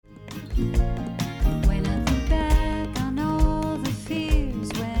When I think back on all the fears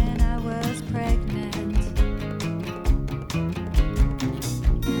when I was pregnant,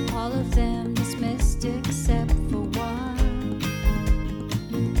 all of them dismissed except for one.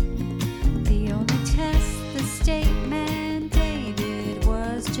 The only test the state mandated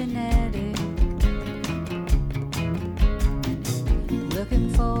was genetic. Looking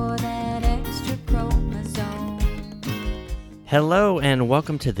for that extra chromosome. Hello and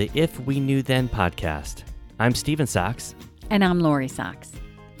welcome to the If We Knew Then podcast. I'm Steven Sachs. And I'm Lori Sachs.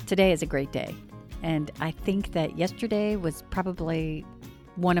 Today is a great day. And I think that yesterday was probably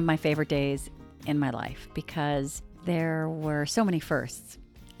one of my favorite days in my life because there were so many firsts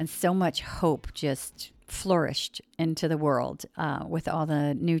and so much hope just flourished into the world with all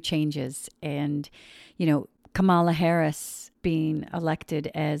the new changes. And, you know, Kamala Harris being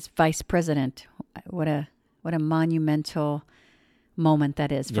elected as vice president. What a monumental moment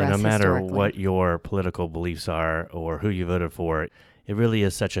that is for us No matter historically. what your political beliefs are or who you voted for, it really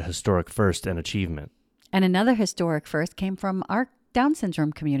is such a historic first and achievement. And another historic first came from our Down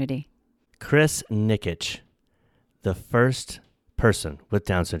syndrome community. Chris Nikic, the first person with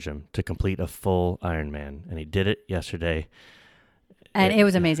Down syndrome to complete a full Ironman, and he did it yesterday. And it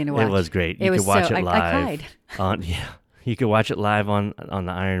was amazing to watch. It was great. It You was could watch so- it I live. cried. You could watch it live on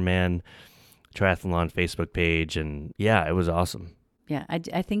the Ironman Triathlon Facebook page, and yeah, it was awesome. Yeah,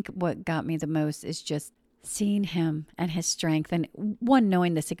 I think what got me the most is just seeing him and his strength. And one,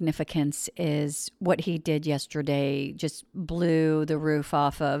 knowing the significance is what he did yesterday just blew the roof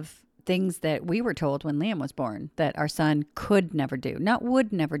off of things that we were told when Liam was born that our son could never do. Not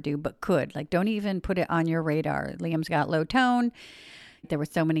would never do, but could. Like, don't even put it on your radar. Liam's got low tone. There were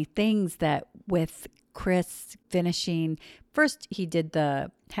so many things that with Chris finishing, first he did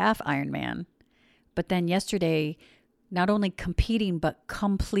the half Ironman, but then yesterday, not only competing, but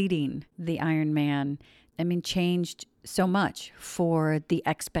completing the Ironman, I mean, changed so much for the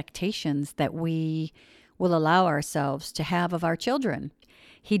expectations that we will allow ourselves to have of our children.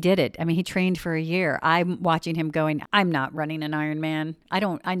 He did it. I mean, he trained for a year. I'm watching him going, I'm not running an Ironman.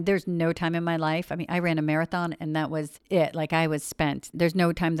 There's no time in my life. I mean, I ran a marathon and that was it. Like, I was spent. There's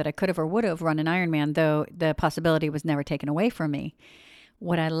no time that I could have or would have run an Ironman, though the possibility was never taken away from me.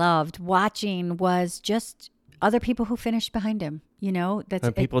 What I loved watching was just other people who finished behind him. You know,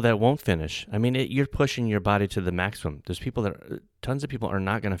 And people that won't finish. I mean, you're pushing your body to the maximum. There's tons of people are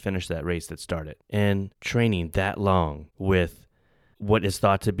not going to finish that race that started. And training that long with what is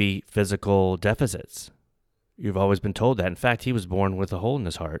thought to be physical deficits. You've always been told that. In fact, he was born with a hole in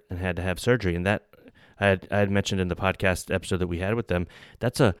his heart and had to have surgery. And that I had mentioned in the podcast episode that we had with them,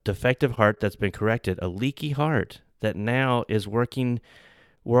 that's a defective heart that's been corrected, a leaky heart that now is working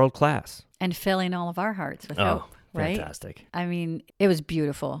world class. And filling all of our hearts with hope, right? Fantastic. I mean, it was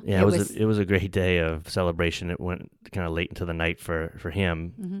beautiful. Yeah, it was a great day of celebration. It went kind of late into the night for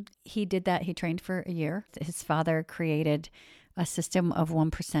him. Mm-hmm. He did that. He trained for a year. His father created a system of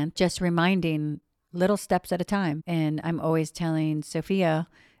 1%, just reminding little steps at a time. And I'm always telling Sophia,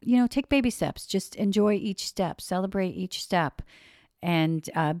 you know, take baby steps. Just enjoy each step, celebrate each step, and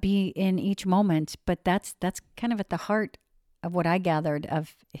be in each moment. But that's kind of at the heart of what I gathered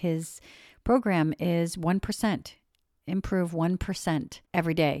of his program is 1%, improve 1%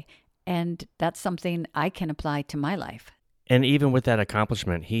 every day. And that's something I can apply to my life. And even with that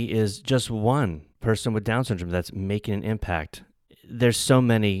accomplishment, he is just one person with Down syndrome that's making an impact. There's so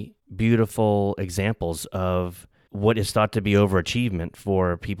many beautiful examples of what is thought to be overachievement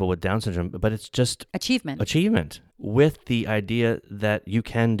for people with Down syndrome, but it's just achievement with the idea that you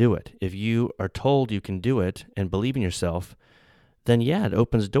can do it. If you are told you can do it and believe in yourself, then yeah, it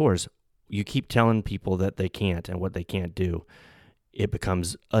opens doors. You keep telling people that they can't and what they can't do, it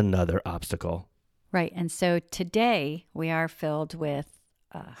becomes another obstacle. Right. And so today we are filled with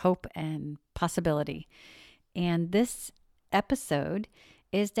hope and possibility. And this episode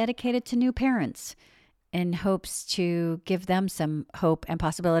is dedicated to new parents in hopes to give them some hope and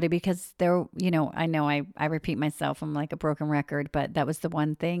possibility because I know I repeat myself. I'm like a broken record, but that was the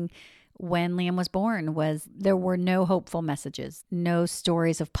one thing when Liam was born was there were no hopeful messages, no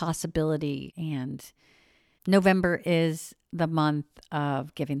stories of possibility. And November is the month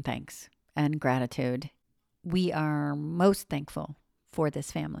of giving thanks and gratitude. We are most thankful for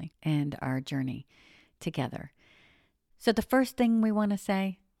this family and our journey together. So the first thing we want to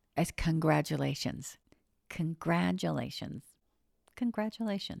say is congratulations. Congratulations.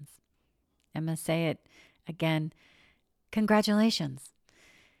 Congratulations. I'm going to say it again. Congratulations.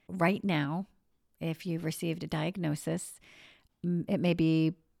 Right now, if you've received a diagnosis, it may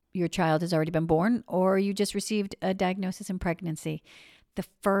be your child has already been born or you just received a diagnosis in pregnancy. The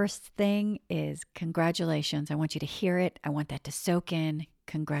first thing is congratulations. I want you to hear it. I want that to soak in.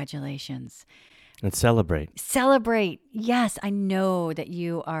 Congratulations. And celebrate. Celebrate. Yes, I know that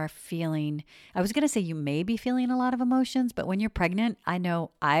you are feeling, I was going to say you may be feeling a lot of emotions, but when you're pregnant, I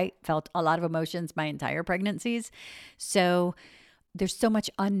know I felt a lot of emotions my entire pregnancies. So there's so much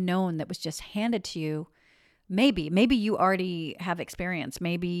unknown that was just handed to you. Maybe you already have experience.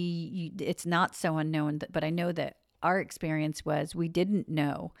 Maybe it's not so unknown, but I know that our experience was we didn't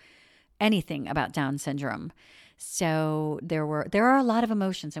know anything about Down syndrome. So there are a lot of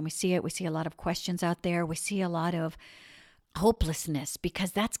emotions, and we see it. We see a lot of questions out there. We see a lot of hopelessness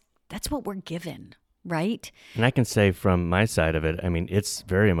because that's what we're given, right? And I can say from my side of it, I mean, it's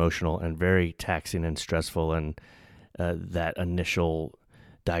very emotional and very taxing and stressful, and that initial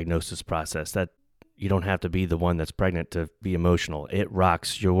diagnosis process, that you don't have to be the one that's pregnant to be emotional. It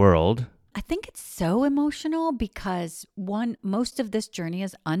rocks your world. I think it's so emotional because most of this journey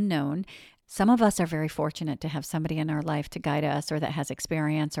is unknown. Some of us are very fortunate to have somebody in our life to guide us or that has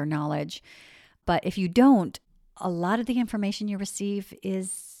experience or knowledge. But if you don't, a lot of the information you receive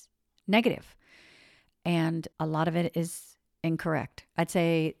is negative, and a lot of it is incorrect. I'd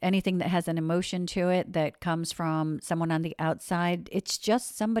say anything that has an emotion to it that comes from someone on the outside, it's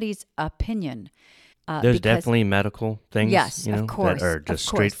just somebody's opinion. There's definitely medical things, yes, of course, that are just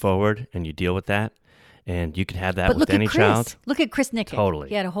straightforward, and you deal with that, and you can have that with any Chris. child. Look at Chris Nikic. Totally.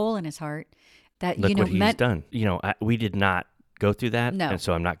 He had a hole in his heart. That Look what he's done. We did not go through that, No. and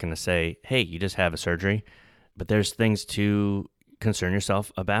so I'm not going to say, hey, you just have a surgery. But there's things to concern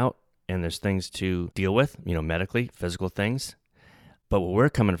yourself about, and there's things to deal with, medically, physical things. But what we're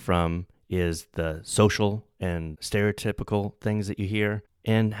coming from is the social and stereotypical things that you hear,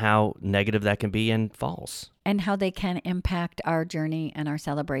 and how negative that can be and false. And how they can impact our journey and our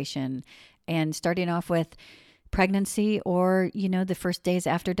celebration. And starting off with pregnancy or, the first days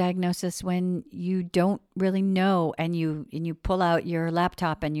after diagnosis when you don't really know, and you pull out your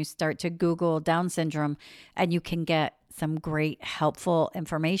laptop and you start to Google Down syndrome, and you can get some great helpful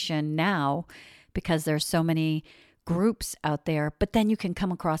information now because there's so many groups out there, but then you can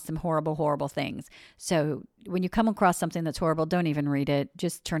come across some horrible, horrible things. So when you come across something that's horrible, don't even read it.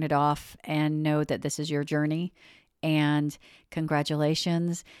 Just turn it off and know that this is your journey, and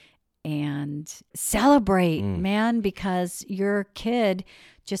congratulations, and celebrate, man, because your kid,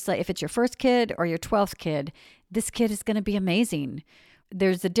 just like if it's your first kid or your 12th kid, this kid is going to be amazing.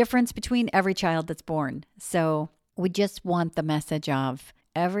 There's a difference between every child that's born. So we just want the message of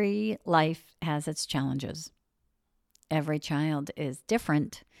every life has its challenges. Every child is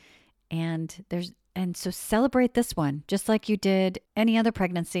different, and so celebrate this one just like you did any other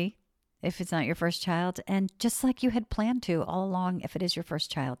pregnancy if it's not your first child, and just like you had planned to all along if it is your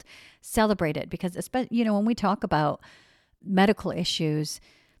first child. Celebrate it, because when we talk about medical issues,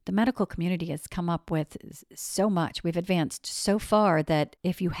 the medical community has come up with so much. We've advanced so far that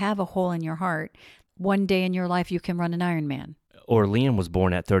if you have a hole in your heart, one day in your life you can run an Ironman. Or Liam was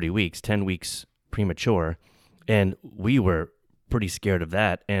born at 30 weeks, 10 weeks premature. And we were pretty scared of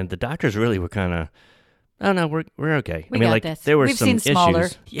that. And the doctors really were kind of, oh, no, we're okay. We got this. There were We've some seen smaller.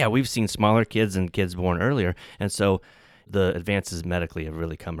 issues. Yeah, we've seen smaller kids and kids born earlier. And so the advances medically have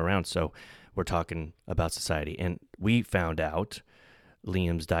really come around. So we're talking about society. And we found out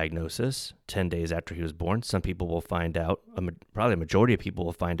Liam's diagnosis 10 days after he was born. Some people will find out, probably a majority of people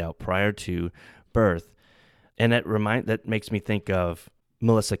will find out prior to birth. And that makes me think of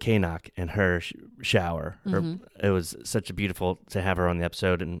Melissa Kanock and her shower. It was such a beautiful to have her on the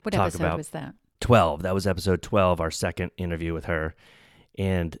episode and What talk episode about was that? 12. That was episode 12, our second interview with her,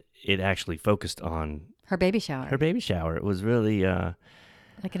 and it actually focused on Her baby shower. It was really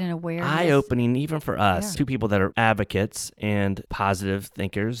like an awareness. eye-opening, even for us, Yeah. two people that are advocates and positive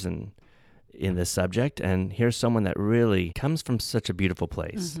thinkers and in this subject. And here's someone that really comes from such a beautiful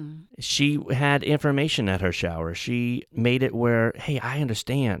place. Mm-hmm. She had information at her shower. She made it where, hey, I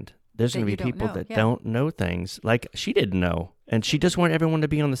understand. There's That going to you be don't people know, that yeah. don't know things like she didn't know. And she just wanted everyone to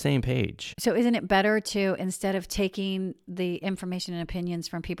be on the same page. So isn't it better to, instead of taking the information and opinions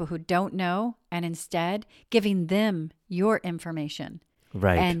from people who don't know, and instead giving them your information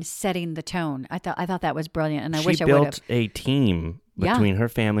Right. and setting the tone? I thought that was brilliant, and I she wish I would have. built a team Yeah. between her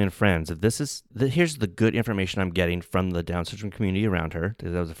family and friends. If here's the good information I'm getting from the Down syndrome community around her.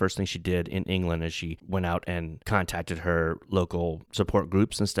 That was the first thing she did in England, as she went out and contacted her local support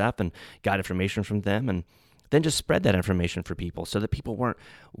groups and stuff and got information from them, and then just spread that information for people so that people weren't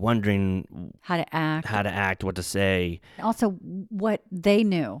wondering How to act. what to say. Also, what they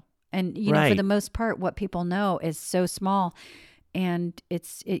knew. And, for Right. the most part, what people know is so small. And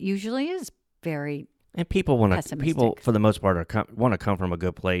it usually is very And people want to, pessimistic. people for the most part want to come from a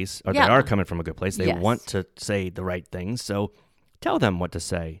good place, or Yeah. they are coming from a good place. They Yes. want to say the right things. So tell them what to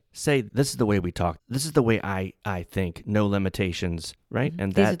say. Say, this is the way we talk. This is the way I think. No limitations, right?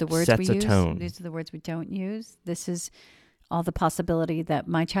 And These that are the words sets we a use. tone. These are the words we don't use. This is all the possibility that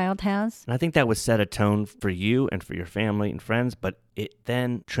my child has. And I think that would set a tone for you and for your family and friends, but it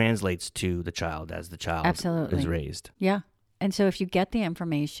then translates to the child as the child Absolutely. is raised. Yeah. And so if you get the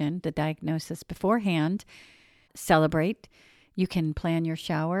information, the diagnosis beforehand, celebrate. You can plan your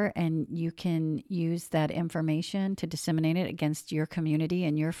shower and you can use that information to disseminate it against your community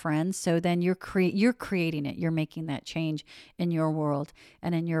and your friends. So then you're creating it. You're making that change in your world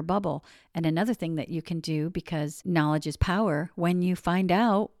and in your bubble. And another thing that you can do, because knowledge is power, when you find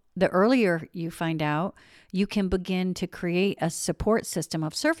out, the earlier you find out, you can begin to create a support system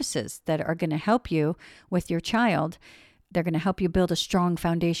of services that are going to help you with your child. They're going to help you build a strong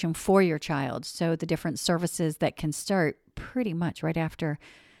foundation for your child. So the different services that can start pretty much right after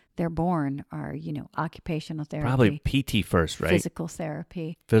they're born are, occupational therapy, Probably PT first, right? physical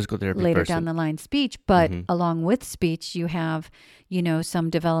therapy, Physical therapy later first. down the line speech. But along with speech, you have, some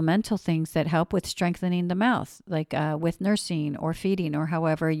developmental things that help with strengthening the mouth, like with nursing or feeding or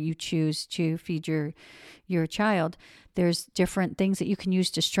however you choose to feed your child. There's different things that you can use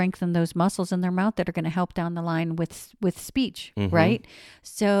to strengthen those muscles in their mouth that are going to help down the line with speech, right?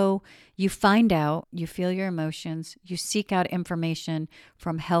 So you find out, you feel your emotions, you seek out information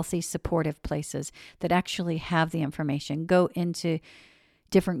from healthy, supportive places that actually have the information. Go into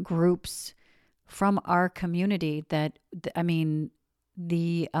different groups from our community that,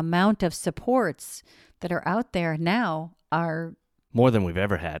 the amount of supports that are out there now are More than we've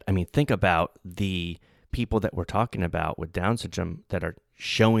ever had. I mean, think about the people that we're talking about with Down syndrome that are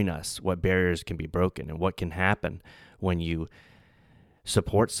showing us what barriers can be broken and what can happen when you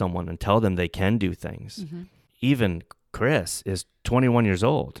support someone and tell them they can do things. Even Chris is 21 years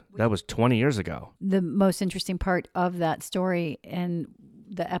old. That was 20 years ago. the most interesting part of that story. And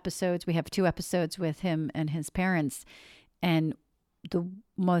the episodes, we have 2 episodes with him and his parents. And the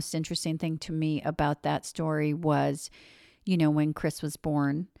most interesting thing to me about that story was, when Chris was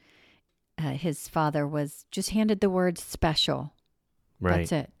born, his father was just handed the word special. Right.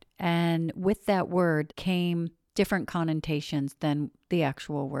 That's it. And with that word came different connotations than the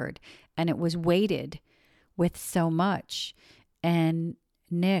actual word. And it was weighted with so much. And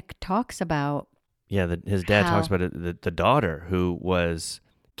Nick talks about, Yeah, his dad How- talks about it, the daughter who was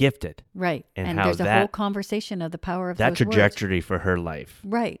gifted, right. And And how there's a that- whole conversation of the power of that those words. trajectory for her life.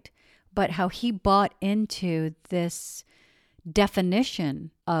 Right. But how he bought into this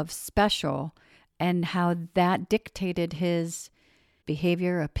definition of special and how that dictated his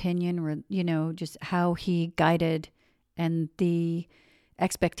behavior, opinion, just how he guided and the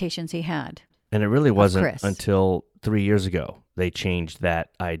expectations he had. And it really wasn't Chris. until 3 years ago they changed that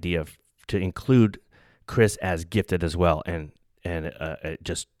idea to include Chris as gifted as well, and it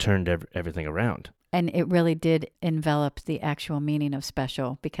just turned everything around. And it really did envelop the actual meaning of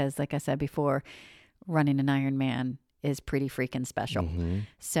special because, like I said before, running an Ironman is pretty freaking special.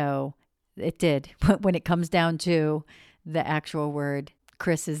 So it did. When it comes down to the actual word,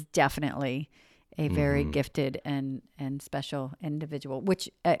 Chris is definitely a very gifted and special individual, which,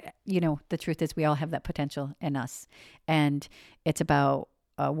 the truth is we all have that potential in us. And it's about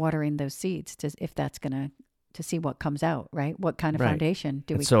watering those seeds if that's going to see what comes out, right? What kind of Right. foundation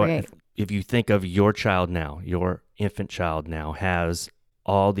do And we so create? if you think of your child now, your infant child now has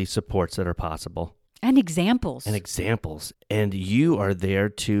all these supports that are possible And examples. and examples, and you are there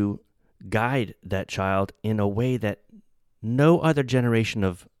to guide that child in a way that no other generation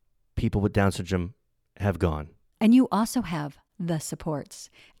of people with Down syndrome have gone. And you also have the supports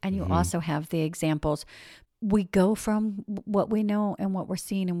and you also have the examples. We go from what we know and what we're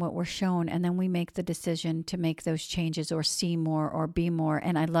seeing and what we're shown, and then we make the decision to make those changes or see more or be more.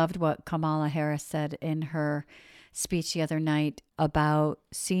 And I loved what Kamala Harris said in her speech the other night about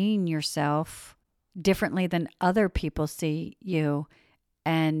seeing yourself differently than other people see you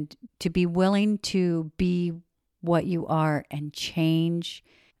and to be willing to be what you are and change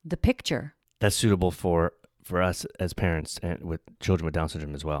the picture. That's suitable for us as parents and with children with Down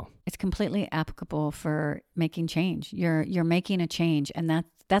syndrome as well. It's completely applicable for making change. You're making a change, and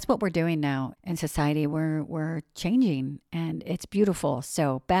that's what we're doing now in society. We're changing, and it's beautiful.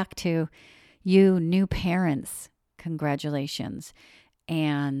 So back to you, new parents, congratulations,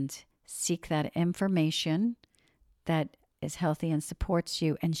 and seek that information that is healthy and supports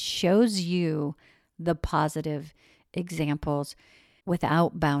you and shows you the positive examples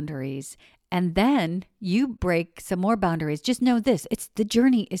without boundaries And then you break some more boundaries. Just know this, the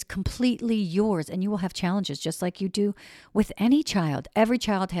journey is completely yours, and you will have challenges just like you do with any child. Every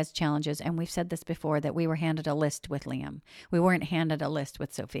child has challenges. And we've said this before, that we were handed a list with Liam. We weren't handed a list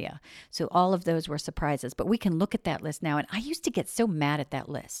with Sophia. So all of those were surprises, but we can look at that list now. And I used to get so mad at that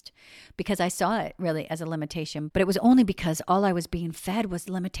list because I saw it really as a limitation, but it was only because all I was being fed was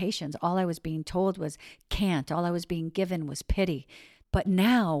limitations. All I was being told was can't. All I was being given was pity. But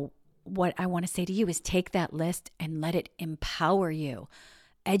now, what I want to say to you is take that list and let it empower you.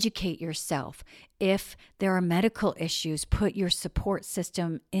 Educate yourself. If there are medical issues, put your support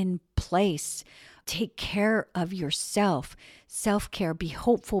system in place. Take care of yourself. Self-care. Be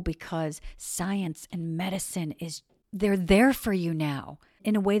hopeful, because science and medicine they're there for you now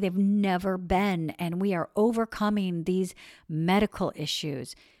in a way they've never been. And we are overcoming these medical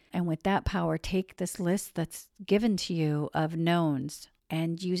issues. And with that power, take this list that's given to you of knowns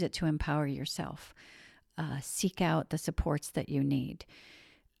and use it to empower yourself. Seek out the supports that you need.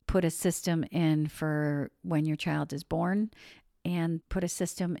 Put a system in for when your child is born, and put a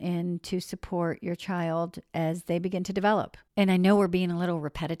system in to support your child as they begin to develop. And I know we're being a little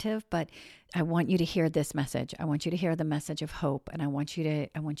repetitive, but I want you to hear this message. I want you to hear the message of hope, and I want you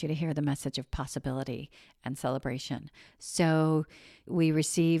to hear the message of possibility and celebration. So we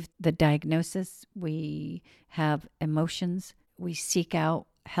receive the diagnosis, we have emotions, we seek out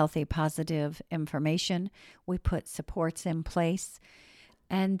healthy, positive information. We put supports in place.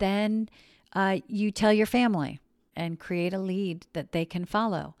 And then you tell your family and create a lead that they can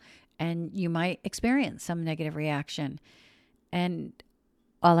follow. And you might experience some negative reaction. And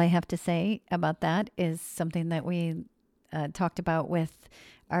all I have to say about that is something that we talked about with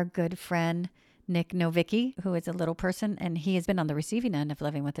our good friend, Nick Novicki, who is a little person, and he has been on the receiving end of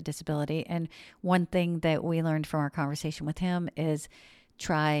living with a disability. And one thing that we learned from our conversation with him is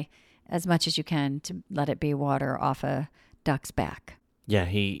try as much as you can to let it be water off a duck's back. Yeah,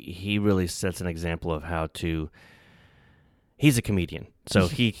 he really sets an example of how to. He's a comedian, so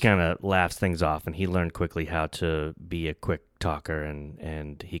he kind of laughs things off, and he learned quickly how to be a quick talker,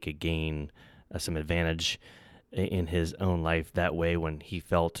 and he could gain some advantage in his own life that way when he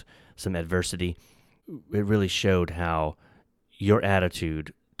felt some adversity. It really showed how your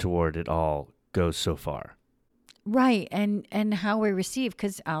attitude toward it all goes so far. Right, and how we receive,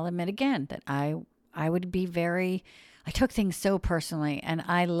 because I'll admit again that I would be I took things so personally, and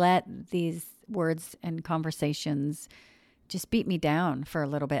I let these words and conversations just beat me down for a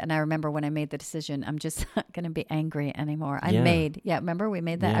little bit. And I remember when I made the decision, I'm just not going to be angry anymore. Remember we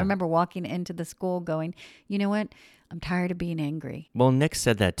made that? Yeah. I remember walking into the school going, you know what? I'm tired of being angry. Well, Nick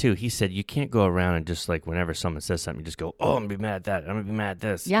said that too. He said, you can't go around and just like whenever someone says something, you just go, oh, I'm going to be mad at that. I'm going to be mad at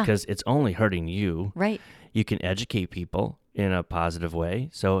this. Yeah. Because it's only hurting you. Right. You can educate people in a positive way.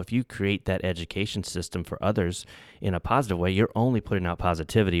 So if you create that education system for others in a positive way, you're only putting out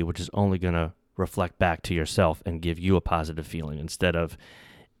positivity, which is only going to reflect back to yourself and give you a positive feeling instead of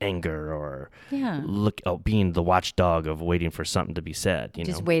anger or being the watchdog of waiting for something to be said.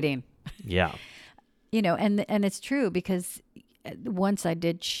 Just waiting. Yeah. And it's true, because once I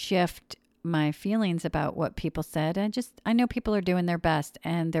did shift my feelings about what people said, I know people are doing their best,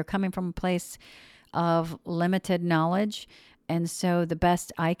 and they're coming from a place of limited knowledge. And so the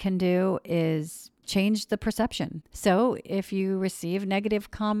best I can do is change the perception. So if you receive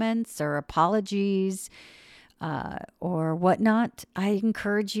negative comments or apologies or whatnot, I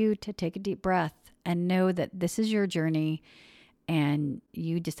encourage you to take a deep breath and know that this is your journey, and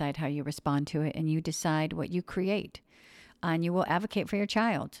you decide how you respond to it, and you decide what you create, and you will advocate for your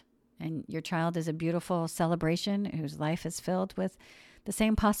child. And your child is a beautiful celebration whose life is filled with the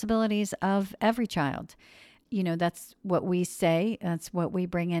same possibilities of every child. That's what we say. That's what we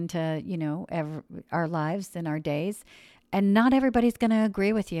bring into, our lives and our days. And not everybody's going to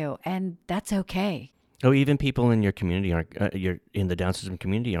agree with you, and that's okay. Oh, even people in your community aren't. You're in the Down syndrome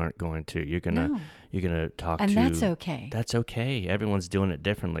community aren't going to. You're gonna talk to. And that's okay. That's okay. Everyone's doing it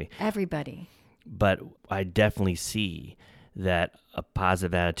differently. Everybody. But I definitely see that a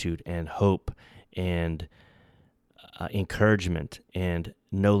positive attitude and hope and encouragement and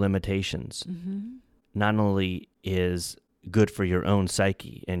no limitations not only is good for your own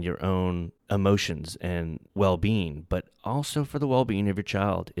psyche and your own emotions and well-being, but also for the well-being of your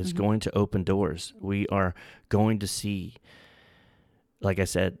child. It's going to open doors. We are going to see, like I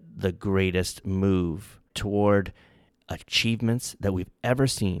said, the greatest move toward achievements that we've ever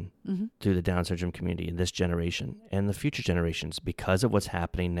seen through the Down syndrome community in this generation and the future generations because of what's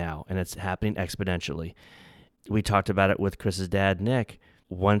happening now, and it's happening exponentially. We talked about it with Chris's dad, Nick.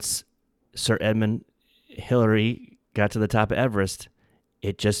 Once Sir Edmund Hillary got to the top of Everest,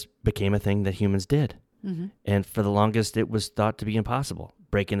 it just became a thing that humans did. And for the longest, it was thought to be impossible.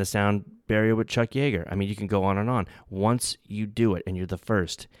 Breaking the sound barrier with Chuck Yeager. I mean, you can go on and on. Once you do it and you're the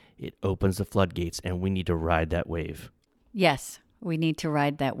first, it opens the floodgates, and we need to ride that wave. Yes, we need to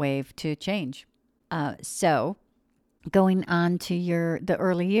ride that wave to change. So going on to the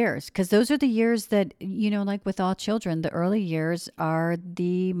early years, because those are the years that, like with all children, the early years are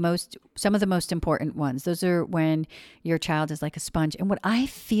some of the most important ones. Those are when your child is like a sponge. And what I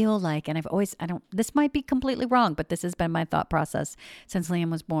feel like, and this might be completely wrong, but this has been my thought process since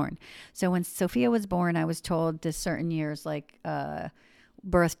Liam was born. So when Sophia was born, I was told this certain years, like,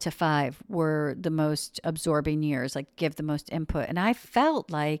 birth to 5 were the most absorbing years, like give the most input. And I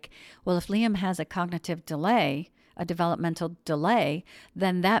felt like, well, if Liam has a cognitive delay, a developmental delay,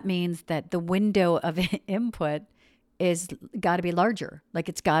 then that means that the window of input is got to be larger. Like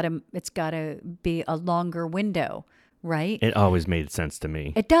it's got to be a longer window, right? It always made sense to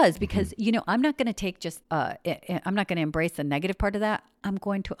me. It does, because I'm not going to take I'm not going to embrace the negative part of that. I'm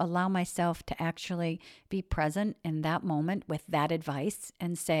going to allow myself to actually be present in that moment with that advice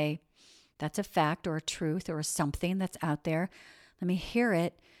and say, that's a fact or a truth or something that's out there. Let me hear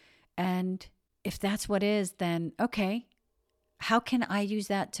it. And if that's what is, then okay, how can I use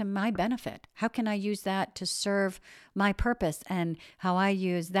that to my benefit? How can I use that to serve my purpose? And how I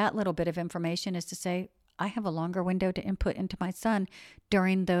use that little bit of information is to say, I have a longer window to input into my son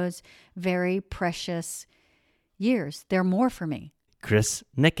during those very precious years. They're more for me. Chris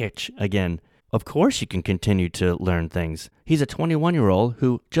Nikic again. Of course you can continue to learn things. He's a 21-year-old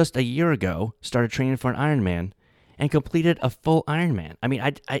who just a year ago started training for an Ironman and completed a full Ironman. I mean,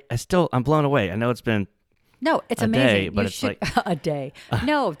 I'm blown away. I know it's been no, it's a amazing. day, but it's like a day.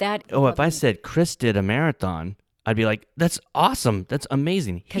 No, that. Oh, if I said Chris did a marathon, I'd be like, that's awesome. That's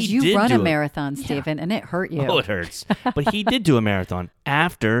amazing. Because you run a marathon, Stephen, and it hurt you. Oh, it hurts. But he did do a marathon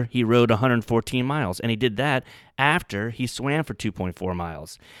after he rode 114 miles. And he did that after he swam for 2.4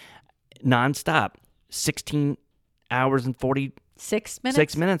 miles. Nonstop. 16 hours and 46 minutes?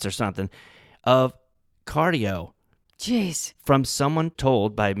 6 minutes or something of cardio. Jeez. From someone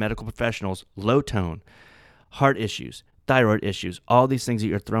told by medical professionals, low tone, heart issues, thyroid issues, all these things that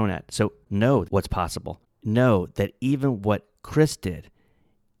you're thrown at. So know what's possible. Know that even what Chris did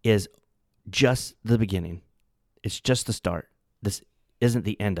is just the beginning. It's just the start. This isn't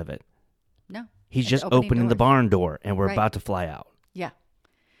the end of it. No. He's just opening the barn door, and we're right. about to fly out. Yeah.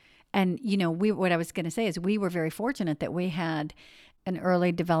 And, what I was going to say is we were very fortunate that we had an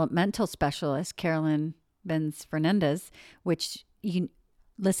early developmental specialist, Carolyn Benz-Fernandez, which you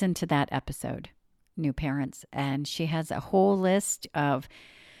listen to that episode, New Parents, and she has a whole list of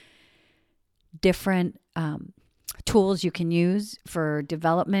different tools you can use for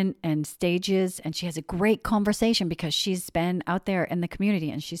development and stages. And she has a great conversation because she's been out there in the community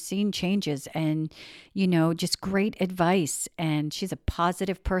and she's seen changes and, just great advice. And she's a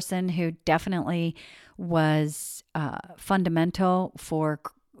positive person who definitely was fundamental for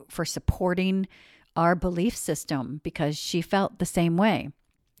supporting our belief system because she felt the same way.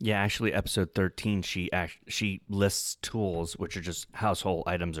 Yeah, actually, episode 13, she lists tools, which are just household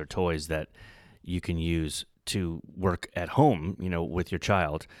items or toys that you can use to work at home, with your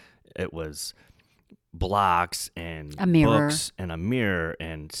child. It was blocks and books and a mirror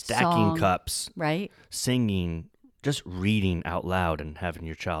and stacking cups, right? Singing, just reading out loud and having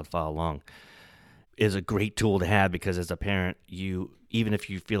your child follow along is a great tool to have because as a parent, even if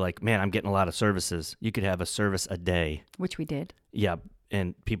you feel like, man, I'm getting a lot of services, you could have a service a day. Which we did. Yeah,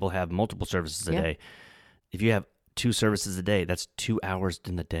 and people have multiple services a day. If you have 2 services a day, that's 2 hours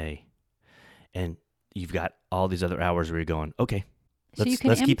in the day. And you've got all these other hours where you're going, okay,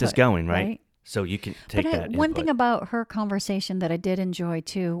 let's keep this going, right? So you can take that. One thing about her conversation that I did enjoy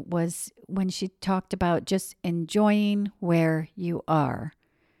too was when she talked about just enjoying where you are,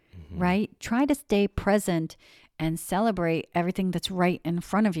 right? Try to stay present and celebrate everything that's right in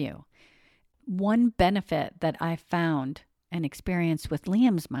front of you. One benefit that I found and experienced with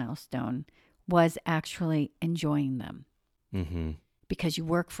Liam's milestone was actually enjoying them. Mm-hmm. Because you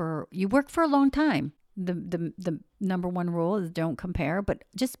work for a long time. The number one rule is don't compare, but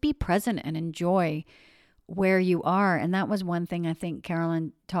just be present and enjoy where you are. And that was one thing I think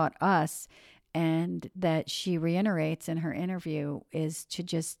Carolyn taught us and that she reiterates in her interview is to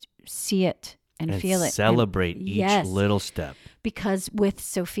just see it and feel it. Celebrate each little step. Because with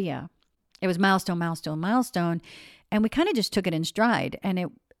Sophia, it was milestone. And we kind of just took it in stride.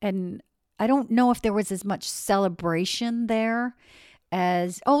 And I don't know if there was as much celebration there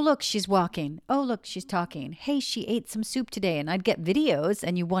as, oh, look, she's walking. Oh, look, she's talking. Hey, she ate some soup today. And I'd get videos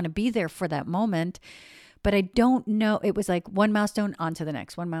and you want to be there for that moment. But I don't know. It was like one milestone onto the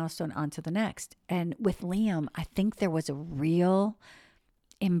next, one milestone onto the next. And with Liam, I think there was a real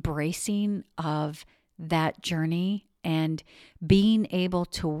embracing of that journey and being able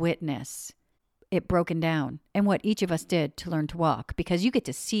to witness it broken down and what each of us did to learn to walk, because you get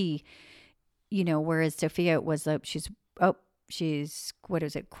to see, whereas Sophia was she's what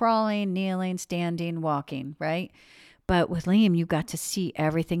is it? Crawling, kneeling, standing, walking, right? But with Liam, you got to see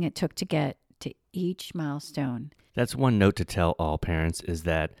everything it took to get to each milestone. That's one note to tell all parents is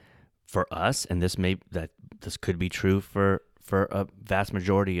that for us, and this could be true for a vast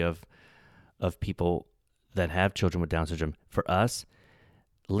majority of people that have children with Down syndrome. For us,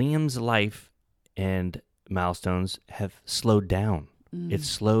 Liam's life and milestones have slowed down. It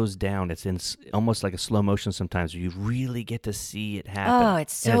slows down. It's in almost like a slow motion sometimes. You really get to see it happen. Oh,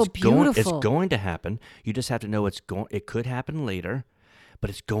 it's so beautiful. It's going to happen. You just have to know it could happen later, but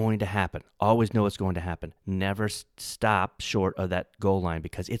it's going to happen. Always know it's going to happen. Never stop short of that goal line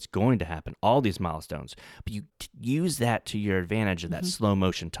because it's going to happen. All these milestones. But you use that to your advantage of that slow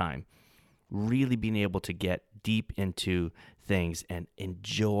motion time. Really being able to get deep into things and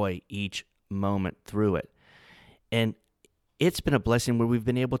enjoy each moment through it. And it's been a blessing where we've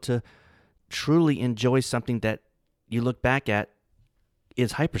been able to truly enjoy something that you look back at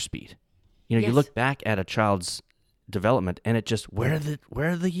is hyperspeed. Yes. You look back at a child's development and it just, where do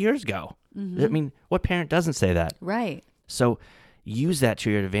the years go? I mean, what parent doesn't say that? Right. So use that to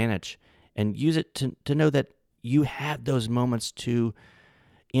your advantage and use it to know that you have those moments to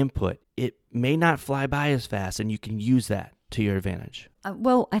input. It may not fly by as fast and you can use that to your advantage.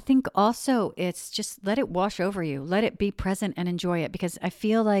 Well, I think also it's just let it wash over you. Let it be present and enjoy it, because I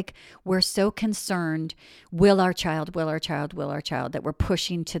feel like we're so concerned, will our child, that we're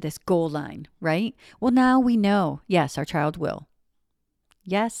pushing to this goal line, right? Well, now we know, yes, our child will.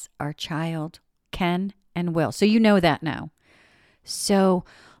 Yes, our child can and will. So you know that now. So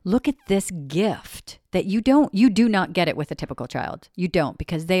look at this gift that you do not get it with a typical child. You don't,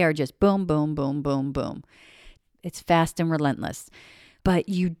 because they are just boom, boom, boom, boom, boom. It's fast and relentless. But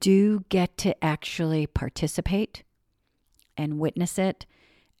you do get to actually participate and witness it,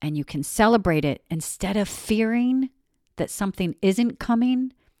 and you can celebrate it instead of fearing that something isn't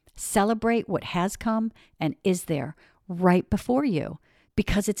coming. Celebrate what has come and is there right before you,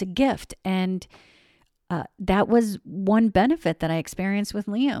 because it's a gift. And that was one benefit that I experienced with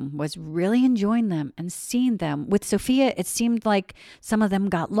Liam, was really enjoying them and seeing them. With Sophia, it seemed like some of them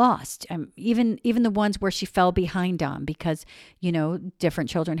got lost. Even the ones where she fell behind on, because, different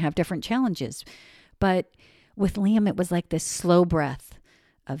children have different challenges. But with Liam, it was like this slow breath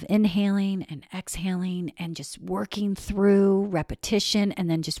of inhaling and exhaling and just working through repetition. And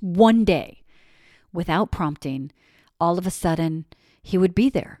then just one day, without prompting, all of a sudden, he would be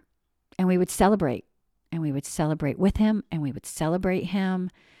there and we would celebrate. And we would celebrate with him, and we would celebrate him.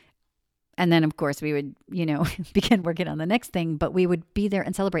 And then, of course, we would, begin working on the next thing, but we would be there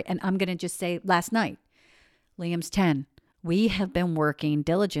and celebrate. And I'm going to just say, last night, Liam's 10. We have been working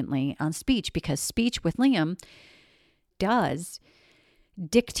diligently on speech, because speech with Liam does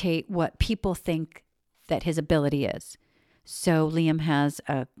dictate what people think that his ability is. So Liam has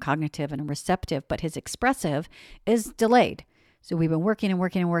a cognitive and a receptive, but his expressive is delayed. So we've been working and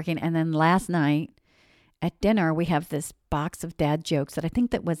working and working. And then last night, at dinner, we have this box of dad jokes that I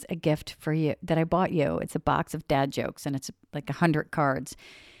think that was a gift for you, that I bought you. It's a box of dad jokes, and it's like 100 cards.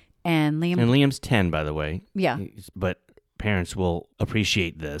 And Liam's 10, by the way. Yeah. But parents will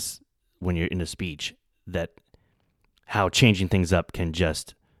appreciate this when you're in a speech, that how changing things up can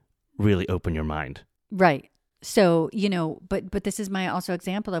just really open your mind. Right. So, but this is my also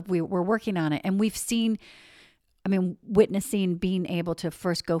example of we're working on it, and we've seen, witnessing being able to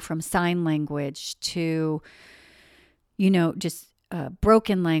first go from sign language to, just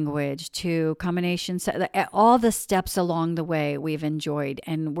broken language to combinations, all the steps along the way we've enjoyed.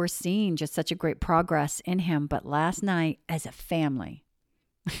 And we're seeing just such a great progress in him. But last night, as a family,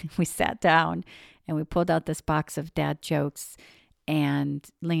 we sat down and we pulled out this box of dad jokes, and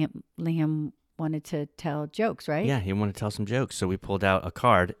Liam wanted to tell jokes, right? Yeah, he wanted to tell some jokes. So we pulled out a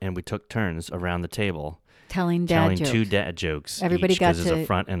card and we took turns around the table. Telling jokes. Two dad jokes. Everybody got to... because there's a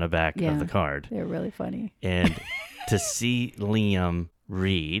front and a back of the card. They're really funny. And to see Liam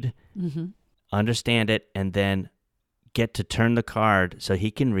read, understand it, and then get to turn the card so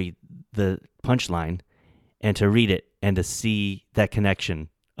he can read the punchline, and to read it and to see that connection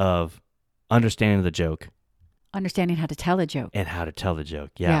of understanding the joke. Understanding how to tell a joke. And how to tell the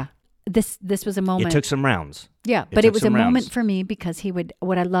joke, yeah. This was a moment. It took some rounds. Yeah, but it was a moment for me, because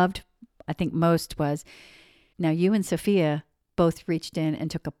what I loved, I think most was, now you and Sophia both reached in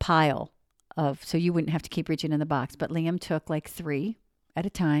and took a pile so you wouldn't have to keep reaching in the box. But Liam took like 3 at a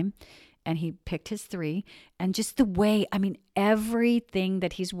time, and he picked his 3. And just the way, I mean, everything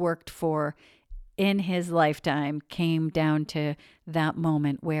that he's worked for in his lifetime came down to that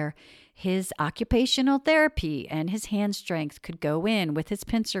moment where his occupational therapy and his hand strength could go in with his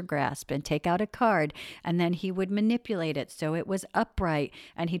pincer grasp and take out a card, and then he would manipulate it so it was upright,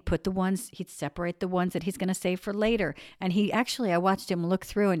 and he'd separate the ones that he's going to save for later. And I watched him look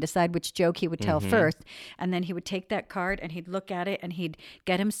through and decide which joke he would tell first, and then he would take that card and he'd look at it and he'd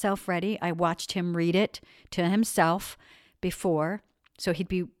get himself ready. I watched him read it to himself before. So he'd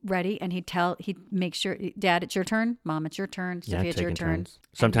be ready, and he'd make sure, Dad, it's your turn. Mom, it's your turn. Sophia, it's your turn. Turns.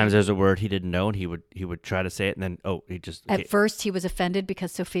 Sometimes there's a word he didn't know, and he would try to say it, and then At first, he was offended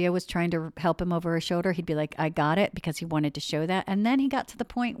because Sophia was trying to help him over her shoulder. He'd be like, "I got it," because he wanted to show that. And then he got to the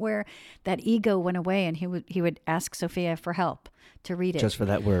point where that ego went away, and he would ask Sophia for help to read it. just for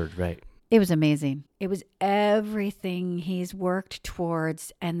that word, right? It was amazing. It was everything he's worked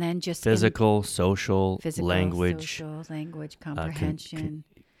towards, and then just Physical, social, physical, language, social, language, comprehension,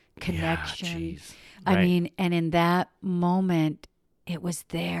 connection. Yeah, jeez. I Right. mean, and in that moment, it was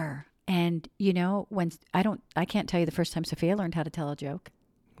there. And when I can't tell you the first time Sophia learned how to tell a joke,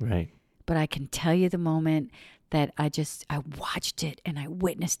 Right. but I can tell you the moment that I watched it and I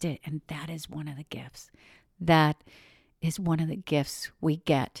witnessed it, and that is one of the gifts. That is one of the gifts we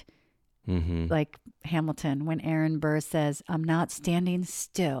get. Mm-hmm. Like Hamilton, when Aaron Burr says, "I'm not standing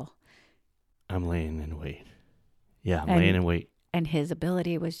still," I'm laying in wait. Yeah, I'm And- laying in wait. and his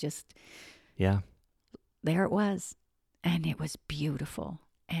ability was just Yeah. there. It was, and it was beautiful.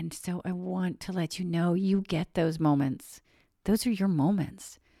 And so I want to let you know, you get those moments. Those are your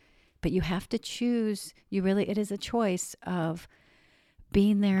moments, but you have to choose. It is a choice of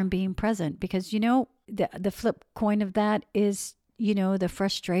being there and being present, because the flip coin of that is the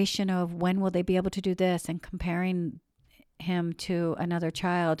frustration of when will they be able to do this, and comparing him to another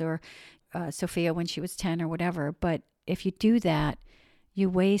child, or Sophia when she was 10 or whatever. But if you do that, you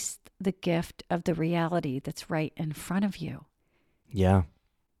waste the gift of the reality that's right in front of you, Yeah.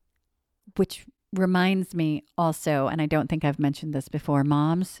 which reminds me also, and I don't think I've mentioned this before,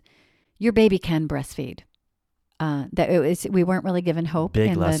 moms, your baby can breastfeed. We weren't really given hope Big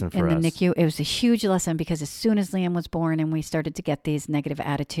in lesson the for us. NICU. It was a huge lesson, because as soon as Liam was born and we started to get these negative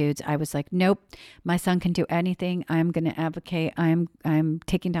attitudes, I was like, nope, my son can do anything. I'm going to advocate. I'm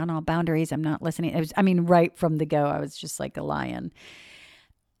taking down all boundaries. I'm not listening. Right from the go, I was just like a lion.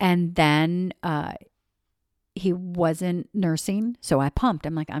 And then he wasn't nursing, so I pumped.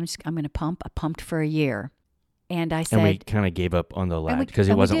 I'm like, I'm going to pump. I pumped for a year. And I said, And we kind of gave up on the latch because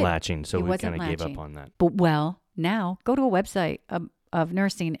he and we wasn't did. latching, so He we wasn't kind of gave latching. up on that. but now go to a website of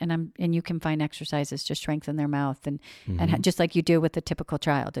nursing, and you can find exercises to strengthen their mouth, and just like you do with a typical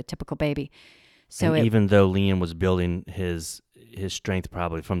child, a typical baby. So And even though Liam was building his strength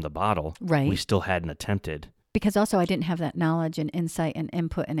probably from the bottle, Right. we still hadn't attempted. because also I didn't have that knowledge and insight and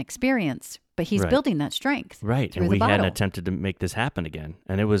input and experience, but he's Right. building that strength. Right. Through And the we hadn't bottle. attempted to make this happen again.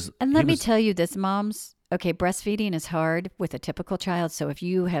 And it was. And he let me was- tell you this, moms. Okay, breastfeeding is hard with a typical child. So if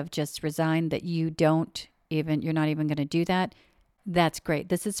you have just resigned that you're not even going to do that, that's great.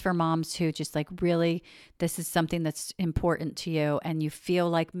 This is for moms who just like really, this is something that's important to you, and you feel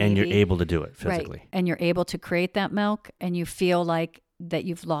like maybe. And you're able to do it physically. Right. And you're able to create that milk, and you feel like that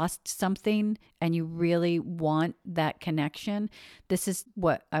you've lost something and you really want that connection. This is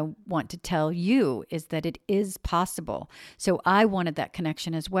what I want to tell you, is that it is possible. So I wanted that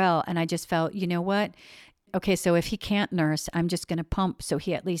connection as well. And I just felt, you know what? Okay, so if he can't nurse, I'm just going to pump so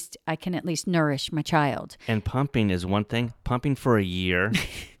I can at least nourish my child. And pumping is one thing. Pumping for a year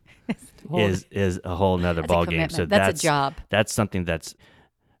Whole- is a whole nother That's a ball game. So commitment. That's a job. That's something that's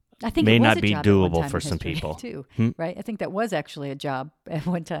I think may it was not a be job at one doable time for in some history, people. too, Hmm? right? I think that was actually a job at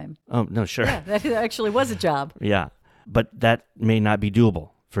one time. oh no, sure. Yeah, that actually was a job. Yeah. But that may not be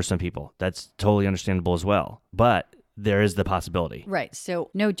doable for some people. That's totally understandable as well. But there is the possibility. Right. So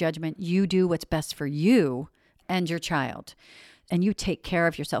no judgment. You do what's best for you and your child. And you take care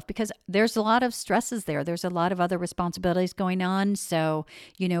of yourself, because there's a lot of stresses there. There's a lot of other responsibilities going on. So,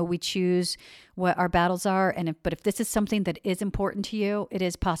 we choose what our battles are. But if this is something that is important to you, it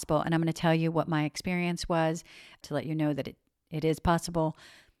is possible. And I'm going to tell you what my experience was to let you know that it is possible.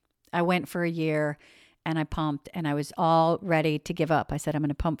 I went for a year and I pumped, and I was all ready to give up. I said, I'm going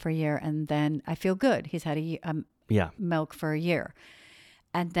to pump for a year, and then I feel good. He's had Yeah. milk for a year.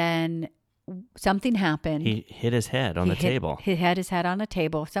 And then something happened. He hit his head on the table. He had his head on a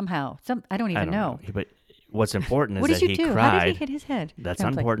table somehow. I don't even know. But what's important is What that did you he do? cried. How did he hit his head? That's No,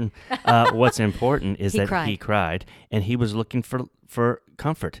 not I'm playing. important. What's important is He that cried. he cried, and he was looking for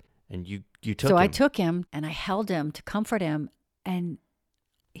comfort. And you took So him. I took him and I held him to comfort him, and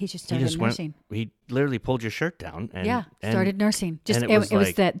he just He started just nursing. he literally pulled your shirt down. And, Yeah, and started nursing. Just and it was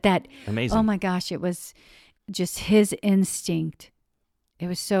like that. amazing. Oh my gosh, it was just his instinct. It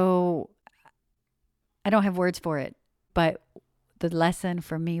was so. I don't have words for it, but the lesson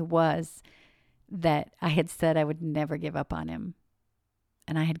for me was that I had said I would never give up on him,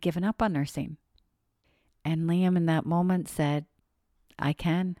 and I had given up on nursing. And Liam in that moment said, "I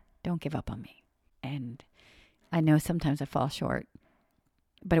can. Don't give up on me." And I know sometimes I fall short,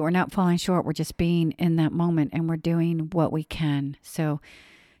 but we're not falling short. We're just being in that moment, and we're doing what we can. So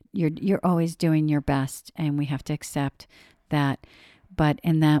you're always doing your best, and we have to accept that. But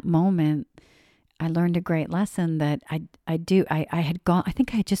in that moment, I learned a great lesson that I think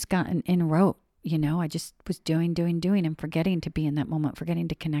I had just gotten in rote. I just was doing and forgetting to be in that moment, forgetting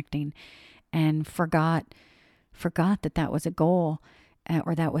to connecting, and forgot that was a goal,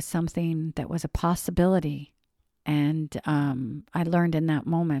 or that was something that was a possibility. And I learned in that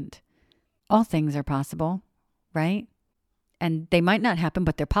moment, all things are possible, right? And they might not happen,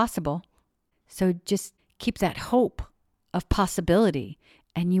 but they're possible. So just keep that hope of possibility,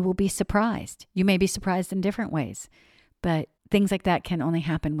 and you will be surprised. You may be surprised in different ways, but things like that can only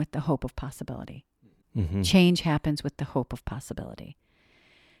happen with the hope of possibility. Mm-hmm. Change happens with the hope of possibility.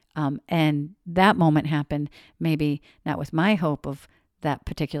 And that moment happened maybe not with my hope of that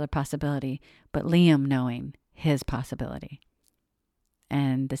particular possibility, but Liam knowing his possibility.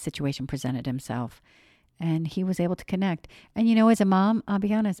 And the situation presented himself, and he was able to connect. And as a mom, I'll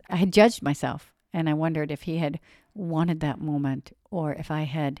be honest, I had judged myself, and I wondered if he had wanted that moment, or if I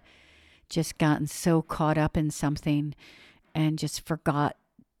had just gotten so caught up in something and just forgot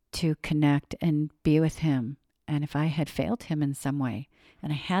to connect and be with him. And if I had failed him in some way,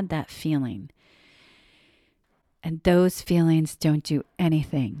 and I had that feeling. And those feelings don't do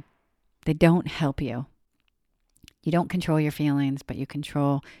anything. They don't help you. You don't control your feelings, but you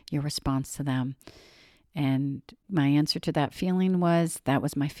control your response to them. And my answer to that feeling was, that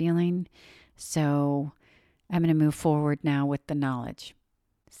was my feeling. So I'm going to move forward now with the knowledge.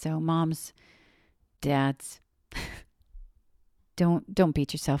 So moms, dads, don't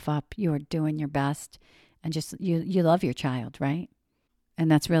beat yourself up. You are doing your best. And just, you love your child, right? And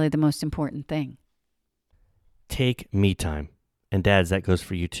that's really the most important thing. Take me time. And dads, that goes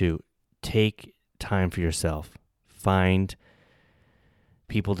for you too. Take time for yourself. Find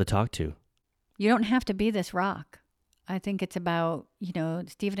people to talk to. You don't have to be this rock. I think it's about,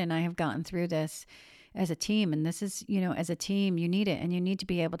 Stephen and I have gotten through this as a team. And this is, as a team, you need it. And you need to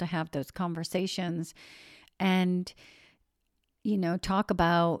be able to have those conversations and, talk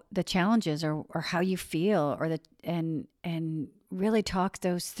about the challenges or how you feel, or and really talk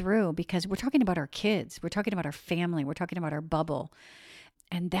those through, because we're talking about our kids. We're talking about our family. We're talking about our bubble.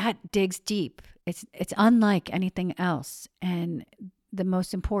 And that digs deep. It's unlike anything else. And the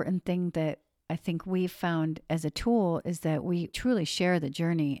most important thing that I think we've found as a tool is that we truly share the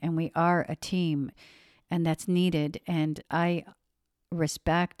journey, and we are a team, and that's needed. And I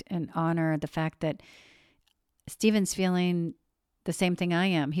respect and honor the fact that Stephen's feeling the same thing I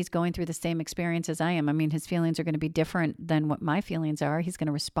am. He's going through the same experience as I am. I mean, his feelings are going to be different than what my feelings are. He's going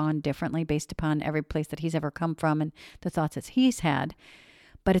to respond differently based upon every place that he's ever come from and the thoughts that he's had.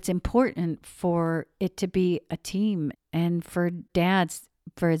 But it's important for it to be a team, and for dads,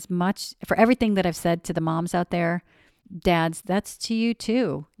 for everything that I've said to the moms out there, dads, that's to you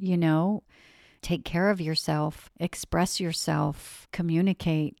too. Take care of yourself, express yourself,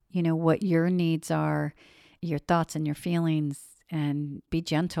 communicate, what your needs are, your thoughts and your feelings, and be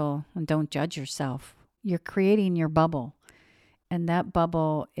gentle and don't judge yourself. You're creating your bubble, and that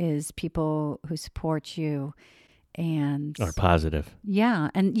bubble is people who support you and Are positive. Yeah.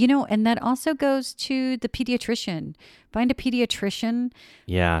 And, and that also goes to the pediatrician. Find a pediatrician.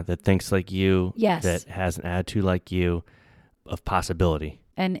 Yeah, that thinks like you. Yes. That has an attitude like you of possibility.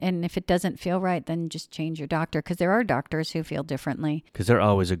 And if it doesn't feel right, then just change your doctor, because there are doctors who feel differently. Because they're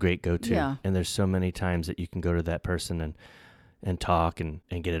always a great go-to. Yeah. And there's so many times that you can go to that person and talk and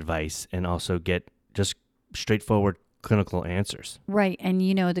get advice, and also get just straightforward clinical answers. Right. And,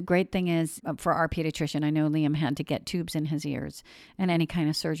 the great thing is, for our pediatrician, I know Liam had to get tubes in his ears, and any kind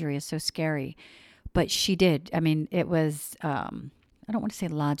of surgery is so scary. But she did. I mean, it was, I don't want to say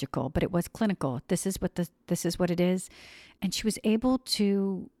logical, but it was clinical. This is what it is. And she was able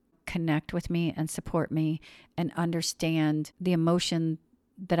to connect with me and support me and understand the emotion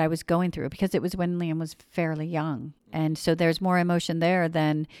that I was going through, because it was when Liam was fairly young. And so there's more emotion there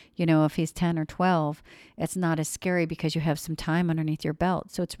than, if he's 10 or 12, it's not as scary because you have some time underneath your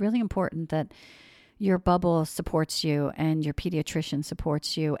belt. So it's really important that, your bubble supports you and your pediatrician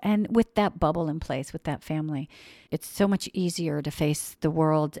supports you. And with that bubble in place, with that family, it's so much easier to face the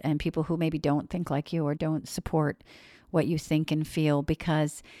world and people who maybe don't think like you or don't support what you think and feel,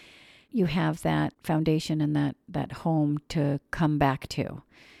 because you have that foundation and that home to come back to.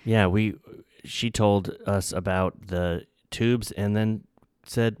 Yeah, she told us about the tubes and then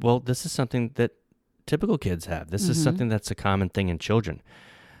said, well, this is something that typical kids have. This is something that's a common thing in children.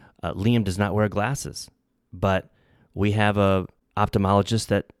 Liam does not wear glasses, but we have a ophthalmologist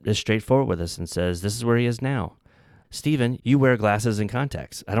that is straightforward with us and says, this is where he is now. Stephen, you wear glasses and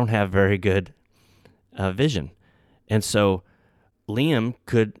contacts. I don't have very good vision. And so Liam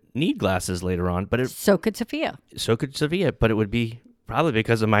could need glasses later on, but so could Sophia. But it would be probably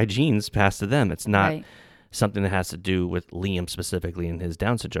because of my genes passed to them. It's not Right. something that has to do with Liam specifically and his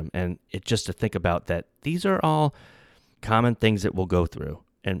Down syndrome. And it's just to think about that these are all common things that we'll go through.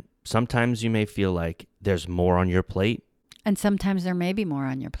 And sometimes you may feel like there's more on your plate. And sometimes there may be more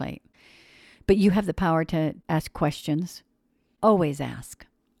on your plate. But you have the power to ask questions. Always ask.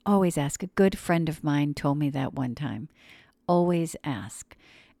 Always ask. A good friend of mine told me that one time. Always ask.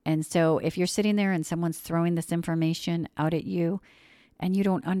 And so if you're sitting there and someone's throwing this information out at you and you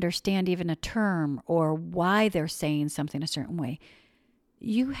don't understand even a term or why they're saying something a certain way,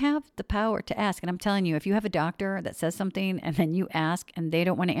 you have the power to ask. And I'm telling you, if you have a doctor that says something and then you ask and they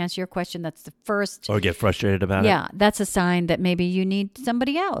don't want to answer your question, that's the first. Or get frustrated about it. Yeah, that's a sign that maybe you need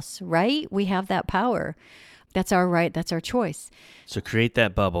somebody else, right? We have that power. That's our right. That's our choice. So create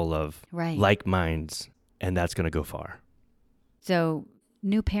that bubble of Right. like minds, and that's going to go far. So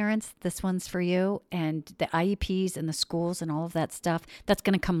new parents, this one's for you. And the IEPs and the schools and all of that stuff, that's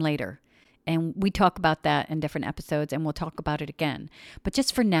going to come later. And we talk about that in different episodes, and we'll talk about it again. But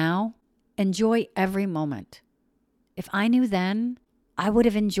just for now, enjoy every moment. If I knew then, I would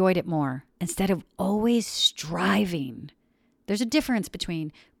have enjoyed it more instead of always striving. There's a difference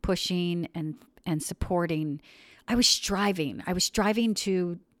between pushing and supporting. I was striving. I was striving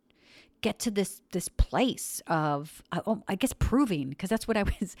to get to this place of, I guess, proving, because that's what I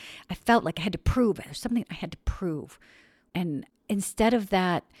felt like I had to prove. There's something I had to prove. And instead of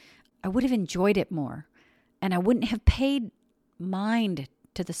that, I would have enjoyed it more. And I wouldn't have paid mind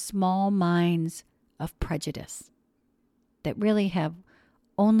to the small minds of prejudice that really have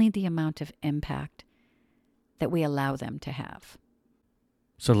only the amount of impact that we allow them to have.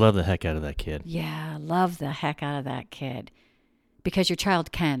 So love the heck out of that kid. Yeah, love the heck out of that kid. Because your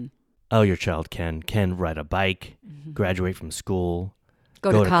child can. Oh, your child can ride a bike, graduate from school,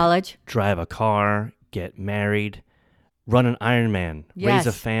 Go to college. drive a car, get married, run an Ironman, Yes. raise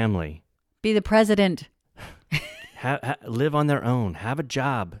a family, Be the president. live on their own, have a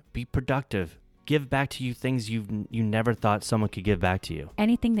job, be productive, give back to you things you never thought someone could give back to you.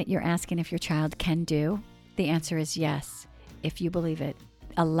 Anything that you're asking if your child can do, the answer is yes, if you believe it.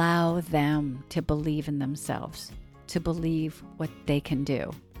 Allow them to believe in themselves, to believe what they can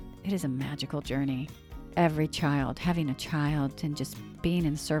do. It is a magical journey. Every child, having a child and just being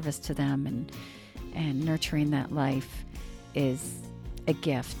in service to them and nurturing that life is a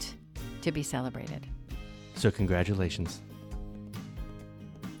gift to be celebrated. So congratulations.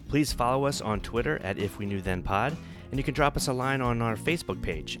 Please follow us on Twitter at If We Knew Then Pod, and you can drop us a line on our Facebook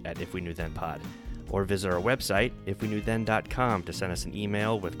page at If We Knew Then Pod, or visit our website, ifweknewthen.com, to send us an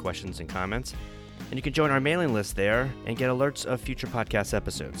email with questions and comments. And you can join our mailing list there and get alerts of future podcast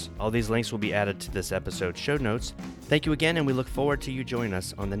episodes. All these links will be added to this episode's show notes. Thank you again, and we look forward to you joining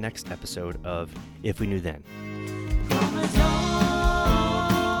us on the next episode of If We Knew Then.